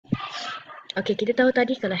Okay, kita tahu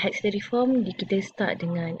tadi kalau health sector reform, kita start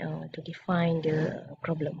dengan to define the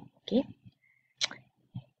problem. Okay.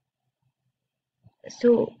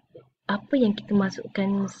 So, apa yang kita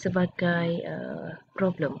masukkan sebagai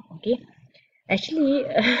problem? Okay. Actually,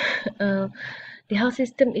 uh, the health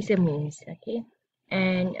system is a means. Okay.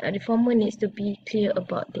 And a reformer needs to be clear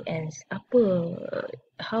about the ends.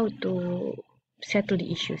 How to settle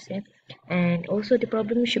the issues. And also the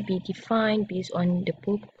problem should be defined based on the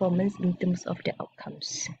poor performance in terms of the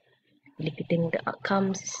outcomes. Bila kita tengok the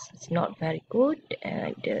outcomes is not very good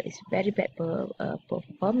and it's very bad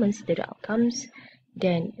performance the outcomes,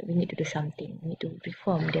 then we need to do something. We need to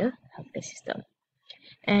reform the healthcare system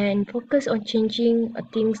and focus on changing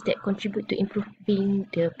things that contribute to improving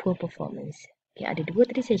the poor performance. Okay, ada dua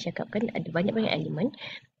tadi saya cakapkan, ada banyak-banyak elemen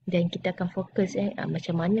dan kita akan fokus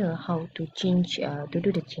macam mana how to change to do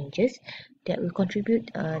the changes that will contribute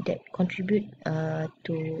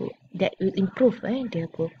to that will improve their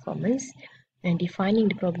performance, and defining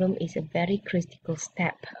the problem is a very critical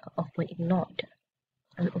step, often ignored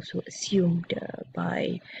and also assumed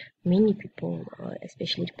by many people,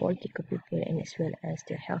 especially the political people and as well as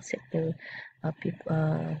the health sector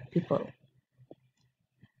people.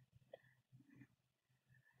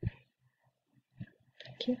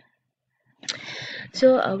 Okay.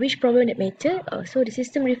 So, which problem that matter? So, the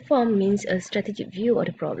system reform means a strategic view of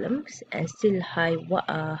the problems and still how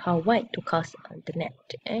wide to cast the net.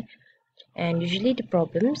 And usually the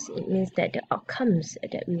problems, it means that the outcomes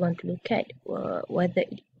that we want to look at, whether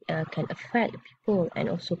it can affect people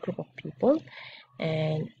and also group of people,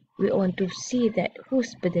 and we want to see that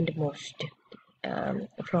who's burdened the most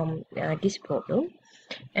from this problem.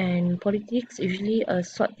 And politics usually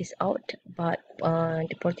sort this out, but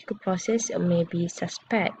the political process may be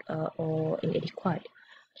suspect or inadequate.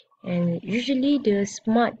 And usually the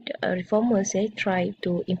smart reformers try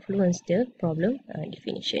to influence the problem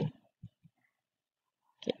definition.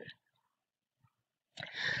 Okay.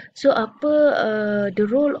 So apa the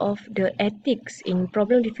role of the ethics in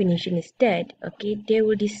problem definition is that they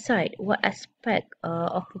will decide what aspect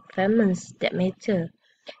of performance that matter.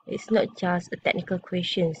 It's not just a technical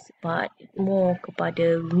questions, but more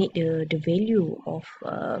kepada we need the value of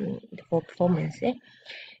the performance.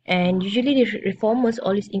 And usually the reformers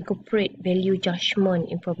always incorporate value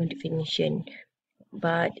judgment in problem definition,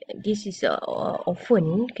 but this is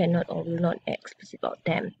often cannot or will not explicit about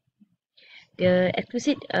them. The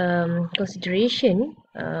explicit consideration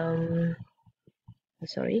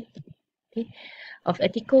okay, of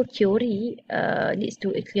ethical theory leads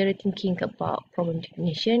to a clearer thinking about problem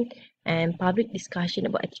definition, and public discussion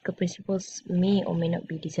about ethical principles may or may not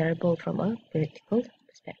be desirable from a political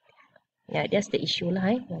perspective. Yeah, that's the issue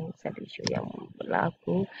lah yang satu issue yang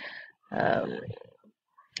berlaku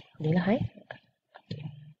ni lah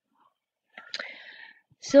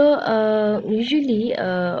So usually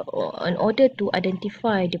in order to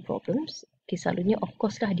identify the problems, okay, selalunya of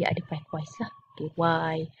course lah dia ada 5 whys lah. Okay,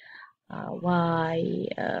 why,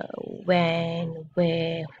 when,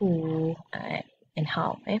 where, who, and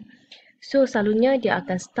how. So selalunya dia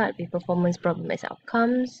akan start with performance problem as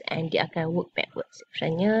outcomes and dia akan work backwards.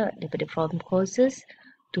 Misalnya daripada problem causes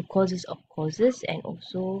to causes of causes and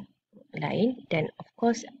also lain. Dan of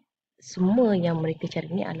course semua yang mereka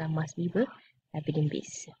cari ni adalah must be evidence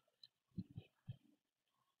based.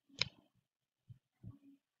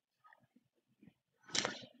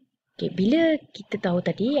 Okay, bila kita tahu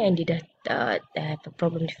tadi and dia dah have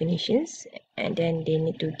problem definitions, and then they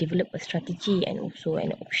need to develop a strategy and also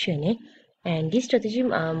an option. And this strategy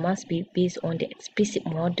must be based on the explicit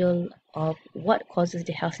model of what causes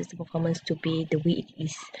the health system performance to be the way it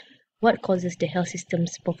is. What causes the health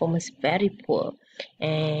system's performance very poor.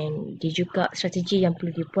 And dia juga strategi yang perlu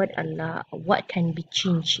dibuat adalah what can be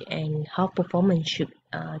changed and how performance should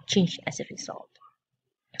change as a result.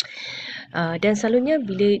 Dan selalunya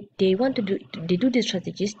bila they do the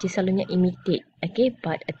strategies, they selalunya imitate, okay,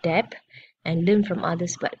 but adapt and learn from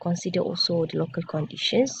others, but consider also the local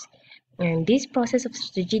conditions. And this process of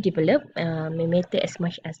strategy develop may matter as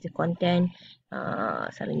much as the content,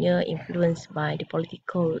 selalunya influenced by the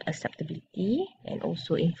political acceptability and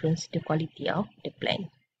also influence the quality of the plan.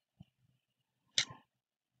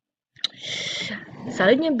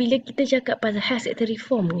 Selalunya bila kita cakap pasal health sector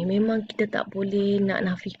reform ni, memang kita tak boleh nak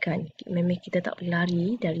nafikan, memang kita tak boleh lari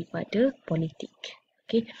daripada politik.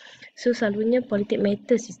 Okay, so selalunya politik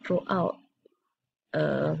matters is throughout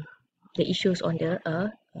the issues on the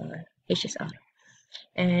HSR,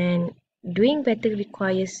 and doing better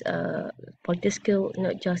requires political skill,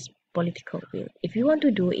 not just political will. If you want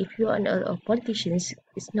to do, if you are a politician,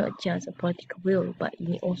 it's not just a political will, but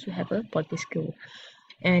you also have a political skill.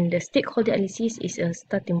 And the stakeholder analysis is a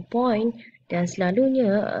starting point, dan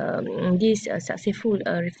selalunya these successful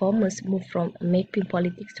reformers move from mapping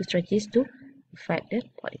politics to strategies to affect the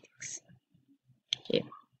politics. Okay.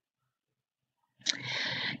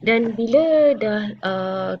 Dan bila dah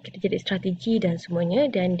kita jadi strategi dan semuanya,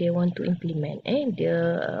 dan they want to implement,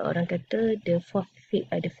 dia orang kata the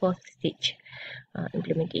fourth stage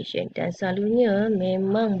implementation. Dan selalunya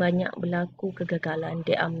memang banyak berlaku kegagalan.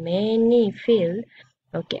 There are many fail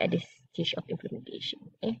at this stage of implementation.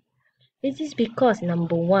 This is because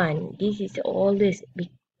number one, this is always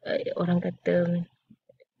orang kata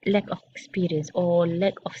lack of experience or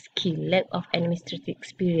lack of skill, lack of administrative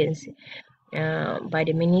experience by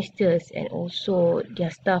the ministers, and also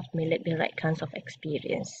their staff may lack the right kinds of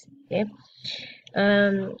experience. Okay.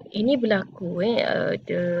 Ini berlaku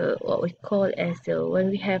the what we call as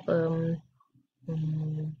when we have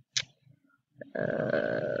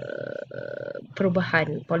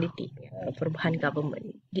perubahan politik, perubahan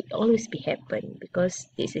government. It always be happen because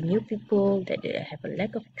there's a new people that they have a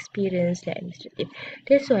lack of experience, like administrative.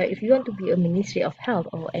 That's why if you want to be a Ministry of Health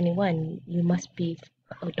or anyone, you must be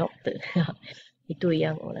a doctor. Itu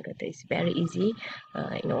yang orang kata is very easy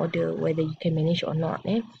in order whether you can manage or not.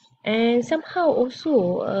 And somehow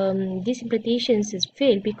also these implementations is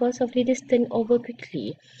failed because of leaders turn over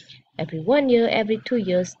quickly. Every 1 year, every 2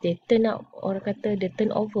 years, they turn out, orang kata the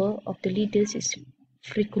turnover of the leaders is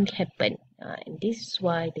frequently happen. And this is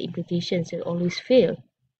why the implementations will always fail.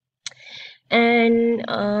 And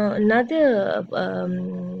another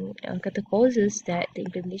kata causes that the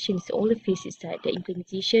implementation is always faces that the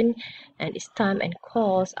implementation and its time and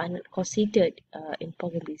cost are not considered in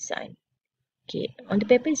program design. Okay, on the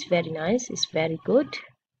paper it's very nice, it's very good,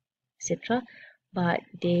 etc. But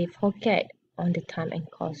they forget on the time and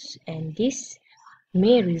cost, and this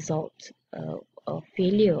may result of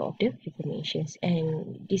failure of the informations,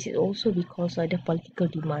 and this is also because of the political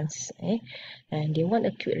demands, and they want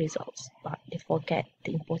acute results, but they forget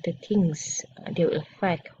the important things they will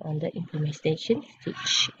affect on the implementation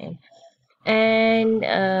stage. And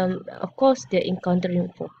of course, the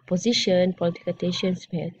encountering position, political tensions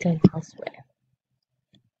may turn elsewhere.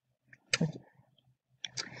 Okay.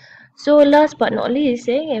 So last but not least,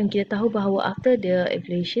 yang kita tahu bahawa after the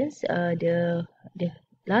evaluations, the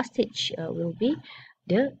last stage will be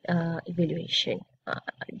the evaluation.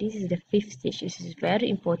 This is the fifth stage. This is very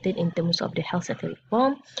important in terms of the health sector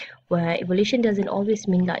reform, where evaluation doesn't always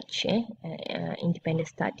mean large independent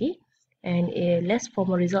study, and less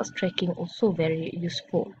formal results tracking also very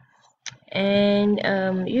useful. And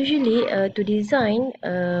usually to design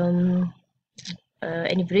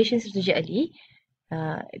an evaluation strategically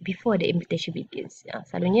before the implementation begins.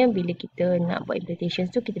 Selalunya bila kita nak buat implementation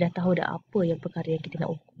tu, kita dah tahu dah apa yang perkara yang kita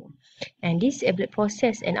nak ukur. And this evaluate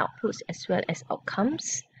process and outputs as well as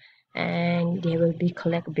outcomes, and they will be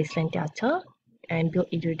collect baseline data and build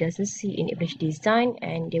redundancy in evaluation design,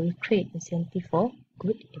 and they will create incentive for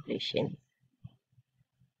good evaluation.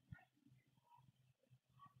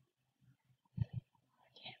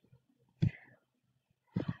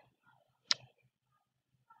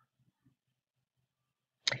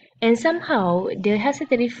 And somehow the health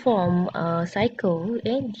sector reform cycle,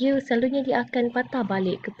 dia selalunya dia akan patah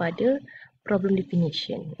balik kepada problem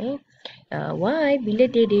definition. Why? Bila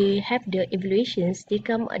they have the evaluations, they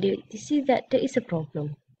see that there is a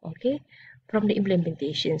problem, okay, from the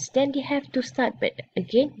implementations. Then they have to start, but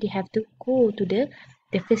again they have to go to the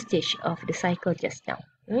first stage of the cycle just now.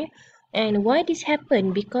 And why this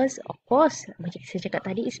happen? Because of course, macam saya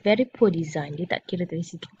cakap tadi, it's very poor design. Dia tak kira dari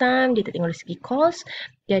segi time, dia tak tengok dari segi cost,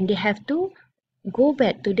 then they have to go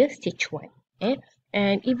back to the stage 1.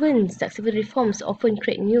 And even successful reforms often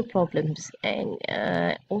create new problems, and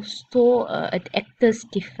also actors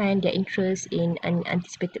defend their interests in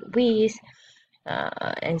unanticipated ways,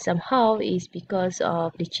 and somehow is because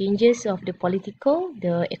of the changes of the political,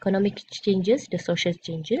 the economic changes, the social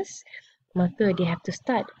changes. Maka they have to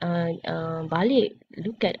start balik,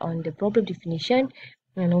 look at on the problem definition,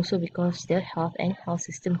 and also because the health and health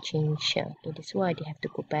system change. Okay, that's why they have to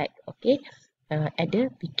go back, okay, at the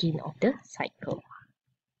beginning of the cycle.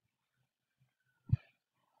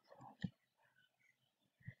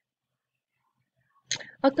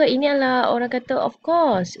 Okay, ini adalah orang kata, of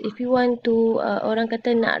course, if you want to orang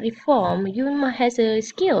kata nak reform, you must has a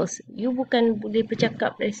skills. You bukan boleh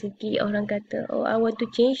bercakap dari segi orang kata, oh, I want to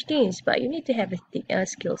change things, but you need to have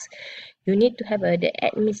skills. You need to have the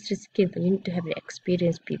administrative skill. You need to have the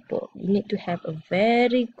experienced people. You need to have a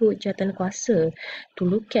very good jawatankuasa to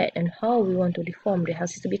look at and how we want to reform the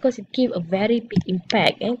health system, because it gives a very big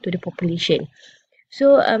impact to the population.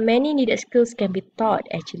 So many needed skills can be taught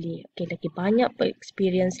actually. Okay, lagi banyak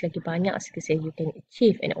experience, lagi banyak skills that you can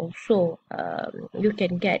achieve, and also you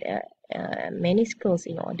can get many skills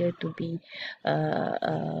in order to be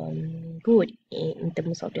good in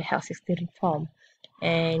terms of the health system reform.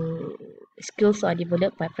 And skills are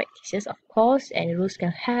developed by practices, of course, and rules can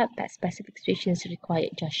help, but specific situations require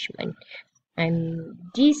judgment. And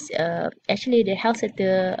this actually the health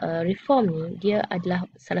sector reform ni dia adalah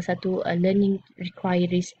salah satu learning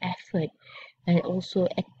requires effort and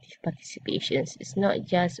also active participations. It's not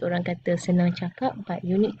just orang kata senang cakap, but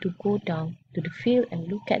you need to go down to the field and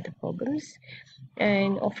look at the problems.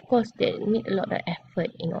 And of course, they need a lot of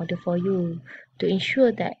effort in order for you to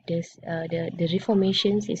ensure that the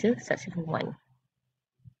reformations is a successful one.